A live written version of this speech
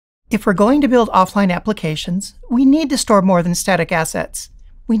If we're going to build offline applications, we need to store more than static assets.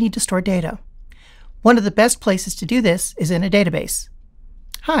 We need to store data. One of the best places to do this is in a database.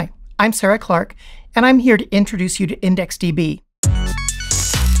 Hi, I'm Sarah Clark, and I'm here to introduce you to IndexedDB.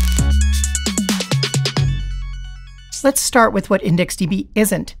 Let's start with what IndexedDB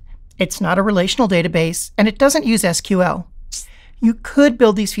isn't. It's not a relational database, and it doesn't use SQL. You could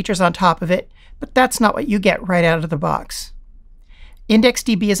build these features on top of it, but that's not what you get right out of the box.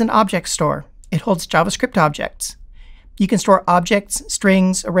 IndexedDB is an object store. It holds JavaScript objects. You can store objects,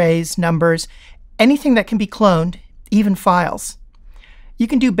 strings, arrays, numbers, anything that can be cloned, even files. You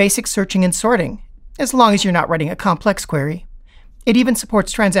can do basic searching and sorting, as long as you're not writing a complex query. It even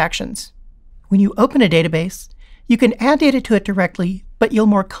supports transactions. When you open a database, you can add data to it directly, but you'll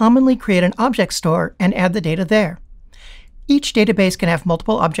more commonly create an object store and add the data there. Each database can have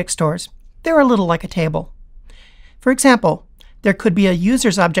multiple object stores. They're a little like a table. For example, there could be a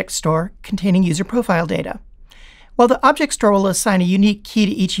user's object store containing user profile data. While the object store will assign a unique key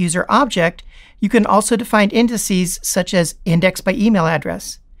to each user object, you can also define indices such as index by email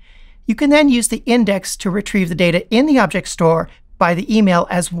address. You can then use the index to retrieve the data in the object store by the email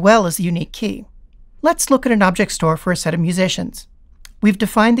as well as the unique key. Let's look at an object store for a set of musicians. We've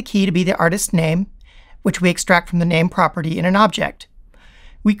defined the key to be the artist's name, which we extract from the name property in an object.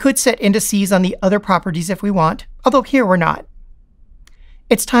 We could set indices on the other properties if we want, although here we're not.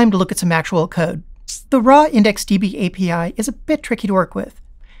 It's time to look at some actual code. The raw IndexedDB API is a bit tricky to work with.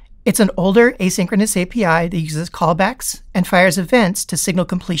 It's an older asynchronous API that uses callbacks and fires events to signal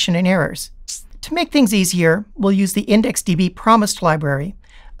completion and errors. To make things easier, we'll use the IndexedDB promised library,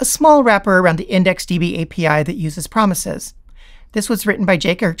 a small wrapper around the IndexedDB API that uses promises. This was written by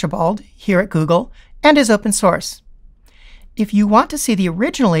Jake Archibald here at Google and is open source. If you want to see the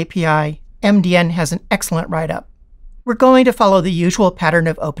original API, MDN has an excellent write-up. We're going to follow the usual pattern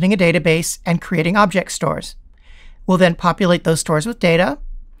of opening a database and creating object stores. We'll then populate those stores with data.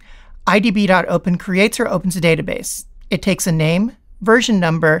 idb.open creates or opens a database. It takes a name, version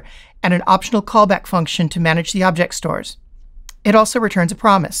number, and an optional callback function to manage the object stores. It also returns a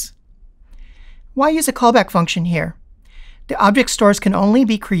promise. Why use a callback function here? The object stores can only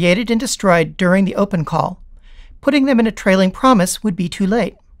be created and destroyed during the open call. Putting them in a trailing promise would be too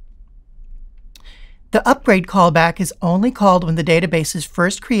late. The upgrade callback is only called when the database is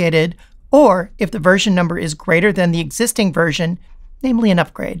first created or if the version number is greater than the existing version, namely an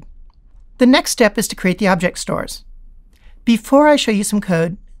upgrade. The next step is to create the object stores. Before I show you some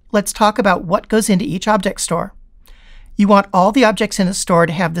code, let's talk about what goes into each object store. You want all the objects in a store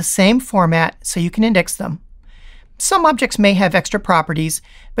to have the same format so you can index them. Some objects may have extra properties,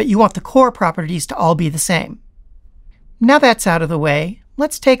 but you want the core properties to all be the same. Now that's out of the way,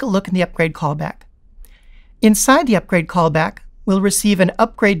 let's take a look in the upgrade callback. Inside the upgrade callback, we'll receive an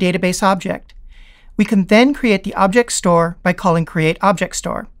upgrade database object. We can then create the object store by calling create object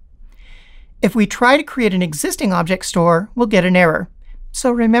store. If we try to create an existing object store, we'll get an error. So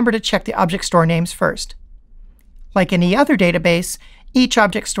remember to check the object store names first. Like any other database, each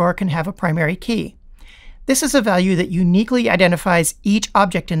object store can have a primary key. This is a value that uniquely identifies each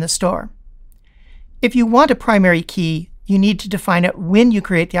object in the store. If you want a primary key, you need to define it when you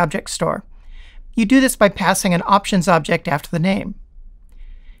create the object store. You do this by passing an options object after the name.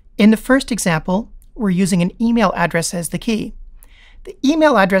 In the first example, we're using an email address as the key. The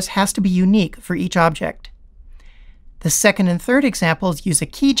email address has to be unique for each object. The second and third examples use a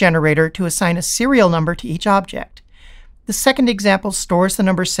key generator to assign a serial number to each object. The second example stores the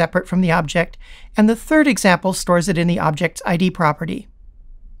number separate from the object, and the third example stores it in the object's ID property.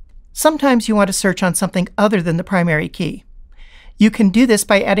 Sometimes you want to search on something other than the primary key. You can do this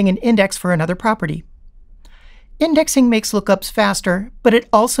by adding an index for another property. Indexing makes lookups faster, but it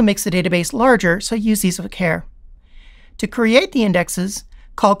also makes the database larger, so use these with care. To create the indexes,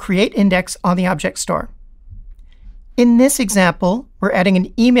 call createIndex on the object store. In this example, we're adding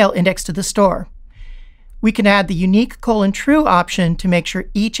an email index to the store. We can add the unique :true option to make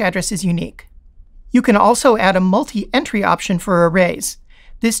sure each address is unique. You can also add a multi-entry option for arrays.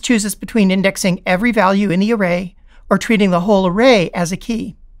 This chooses between indexing every value in the array or treating the whole array as a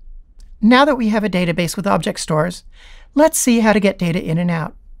key. Now that we have a database with object stores, let's see how to get data in and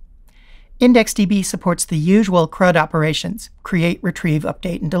out. IndexedDB supports the usual CRUD operations: create, retrieve,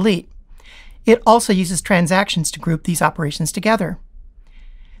 update, and delete. It also uses transactions to group these operations together.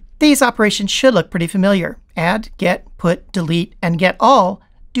 These operations should look pretty familiar. Add, get, put, delete, and get all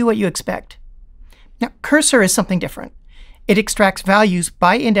do what you expect. Now, cursor is something different. It extracts values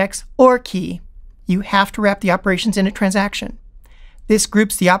by index or key. You have to wrap the operations in a transaction. This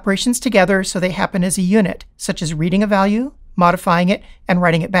groups the operations together so they happen as a unit, such as reading a value, modifying it, and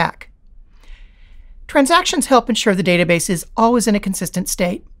writing it back. Transactions help ensure the database is always in a consistent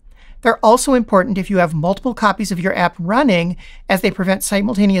state. They're also important if you have multiple copies of your app running, as they prevent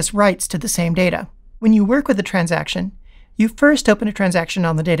simultaneous writes to the same data. When you work with a transaction, you first open a transaction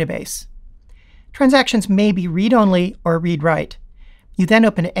on the database. Transactions may be read-only or read-write. You then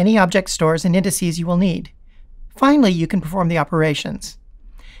open any object stores and indices you will need. Finally, you can perform the operations.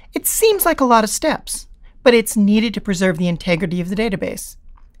 It seems like a lot of steps, but it's needed to preserve the integrity of the database.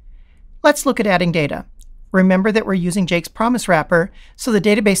 Let's look at adding data. Remember that we're using Jake's promise wrapper, so the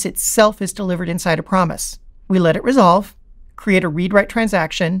database itself is delivered inside a promise. We let it resolve, create a read-write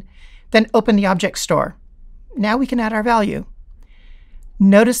transaction, then open the object store. Now we can add our value.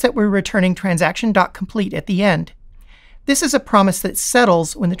 Notice that we're returning transaction.complete at the end. This is a promise that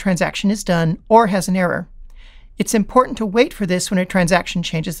settles when the transaction is done or has an error. It's important to wait for this when a transaction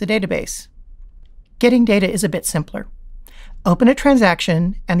changes the database. Getting data is a bit simpler. Open a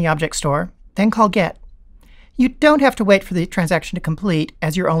transaction and the object store, then call get. You don't have to wait for the transaction to complete,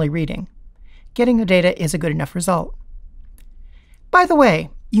 as you're only reading. Getting the data is a good enough result. By the way,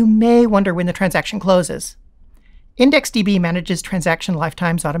 you may wonder when the transaction closes. IndexedDB manages transaction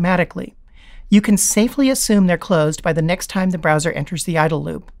lifetimes automatically. You can safely assume they're closed by the next time the browser enters the idle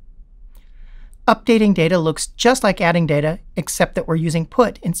loop. Updating data looks just like adding data, except that we're using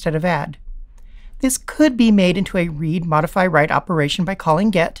put instead of add. This could be made into a read, modify, write operation by calling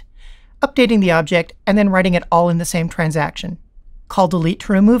get, updating the object, and then writing it all in the same transaction. Call delete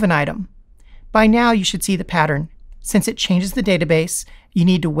to remove an item. By now you should see the pattern. Since it changes the database, you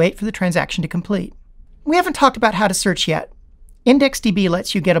need to wait for the transaction to complete. We haven't talked about how to search yet. IndexedDB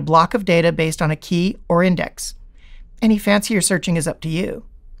lets you get a block of data based on a key or index. Any fancier searching is up to you.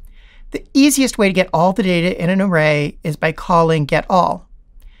 The easiest way to get all the data in an array is by calling getAll.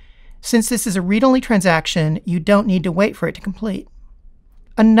 Since this is a read-only transaction, you don't need to wait for it to complete.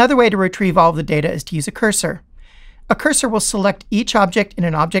 Another way to retrieve all of the data is to use a cursor. A cursor will select each object in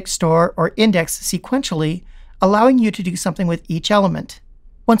an object store or index sequentially, allowing you to do something with each element.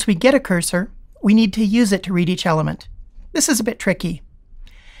 Once we get a cursor, we need to use it to read each element. This is a bit tricky.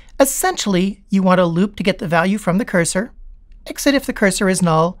 Essentially, you want a loop to get the value from the cursor, exit if the cursor is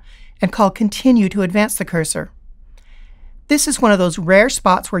null, and call continue to advance the cursor. This is one of those rare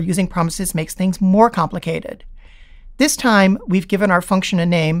spots where using promises makes things more complicated. This time, we've given our function a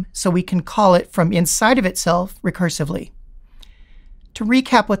name so we can call it from inside of itself recursively. To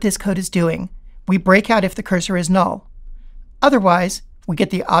recap what this code is doing, we break out if the cursor is null. Otherwise, we get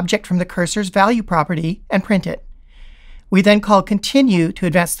the object from the cursor's value property and print it. We then call continue to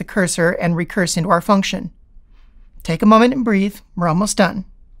advance the cursor and recurse into our function. Take a moment and breathe. We're almost done.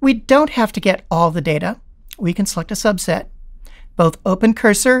 We don't have to get all the data. We can select a subset. Both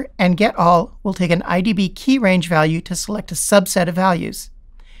openCursor and getAll will take an IDB key range value to select a subset of values.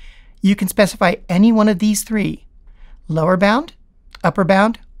 You can specify any one of these three: lower bound, upper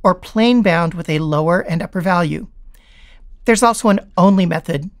bound, or plain bound with a lower and upper value. There's also an only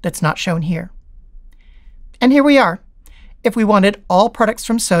method that's not shown here. And here we are. If we wanted all products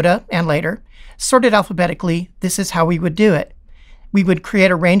from soda and later, sorted alphabetically, this is how we would do it. We would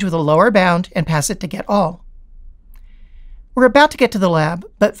create a range with a lower bound and pass it to getAll. We're about to get to the lab,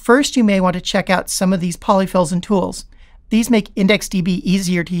 but first you may want to check out some of these polyfills and tools. These make IndexedDB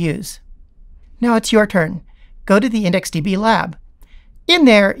easier to use. Now it's your turn. Go to the IndexedDB lab. In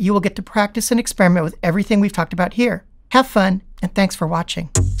there, you will get to practice and experiment with everything we've talked about here. Have fun, and thanks for watching.